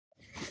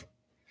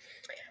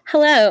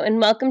Hello, and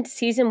welcome to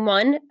Season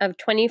 1 of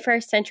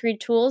 21st Century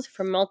Tools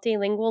for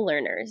Multilingual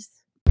Learners.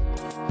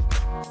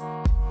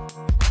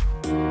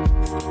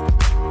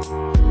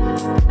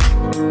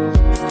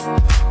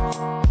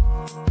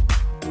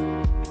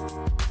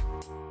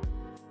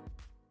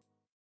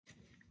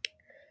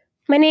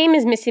 My name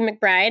is Missy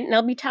McBride, and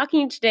I'll be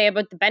talking to you today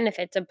about the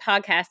benefits of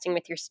podcasting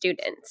with your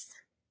students.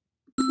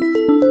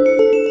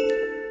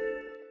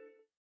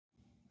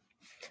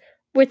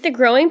 With the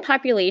growing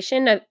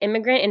population of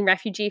immigrant and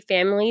refugee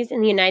families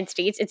in the United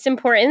States, it's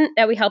important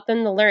that we help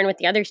them to learn with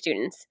the other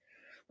students.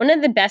 One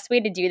of the best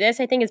ways to do this,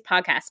 I think, is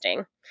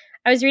podcasting.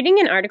 I was reading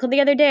an article the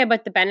other day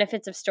about the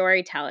benefits of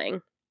storytelling.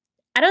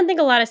 I don't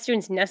think a lot of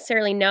students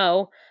necessarily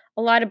know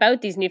a lot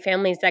about these new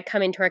families that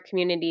come into our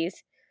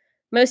communities.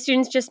 Most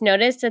students just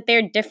notice that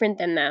they're different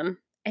than them.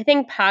 I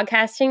think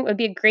podcasting would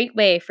be a great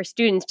way for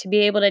students to be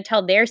able to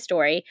tell their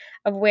story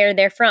of where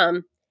they're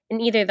from and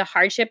either the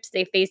hardships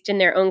they faced in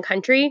their own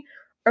country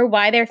or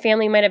why their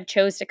family might have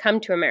chose to come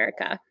to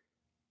America.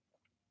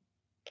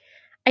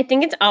 I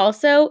think it's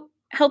also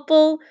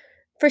helpful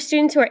for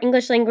students who are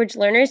English language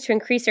learners to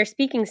increase their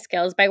speaking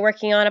skills by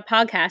working on a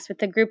podcast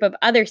with a group of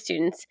other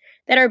students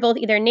that are both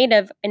either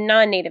native and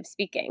non-native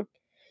speaking.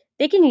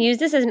 They can use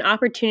this as an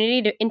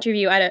opportunity to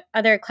interview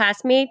other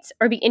classmates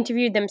or be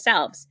interviewed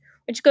themselves,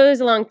 which goes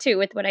along too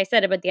with what I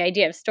said about the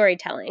idea of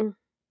storytelling.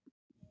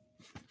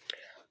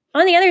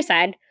 On the other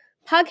side,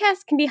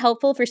 podcasts can be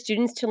helpful for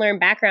students to learn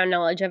background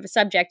knowledge of a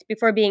subject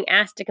before being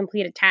asked to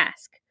complete a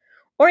task.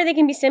 Or they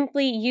can be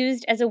simply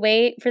used as a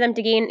way for them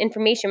to gain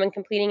information when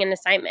completing an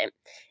assignment.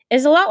 It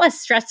is a lot less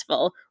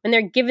stressful when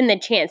they're given the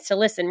chance to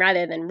listen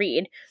rather than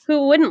read.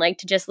 Who wouldn't like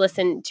to just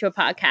listen to a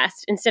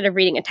podcast instead of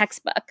reading a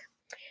textbook?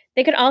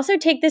 They could also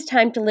take this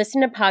time to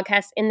listen to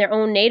podcasts in their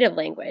own native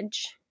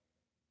language.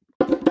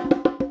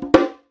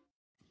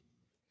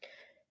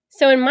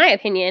 So in my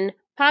opinion,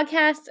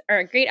 podcasts are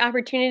a great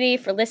opportunity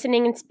for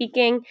listening and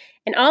speaking,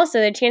 and also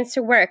the chance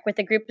to work with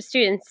a group of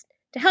students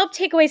to help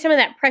take away some of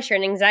that pressure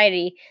and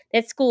anxiety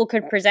that school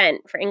could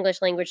present for English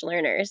language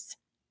learners.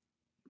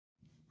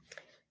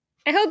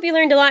 I hope you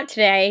learned a lot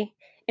today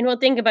and will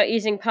think about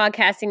using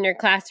podcasts in your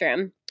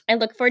classroom. I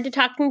look forward to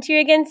talking to you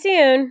again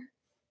soon.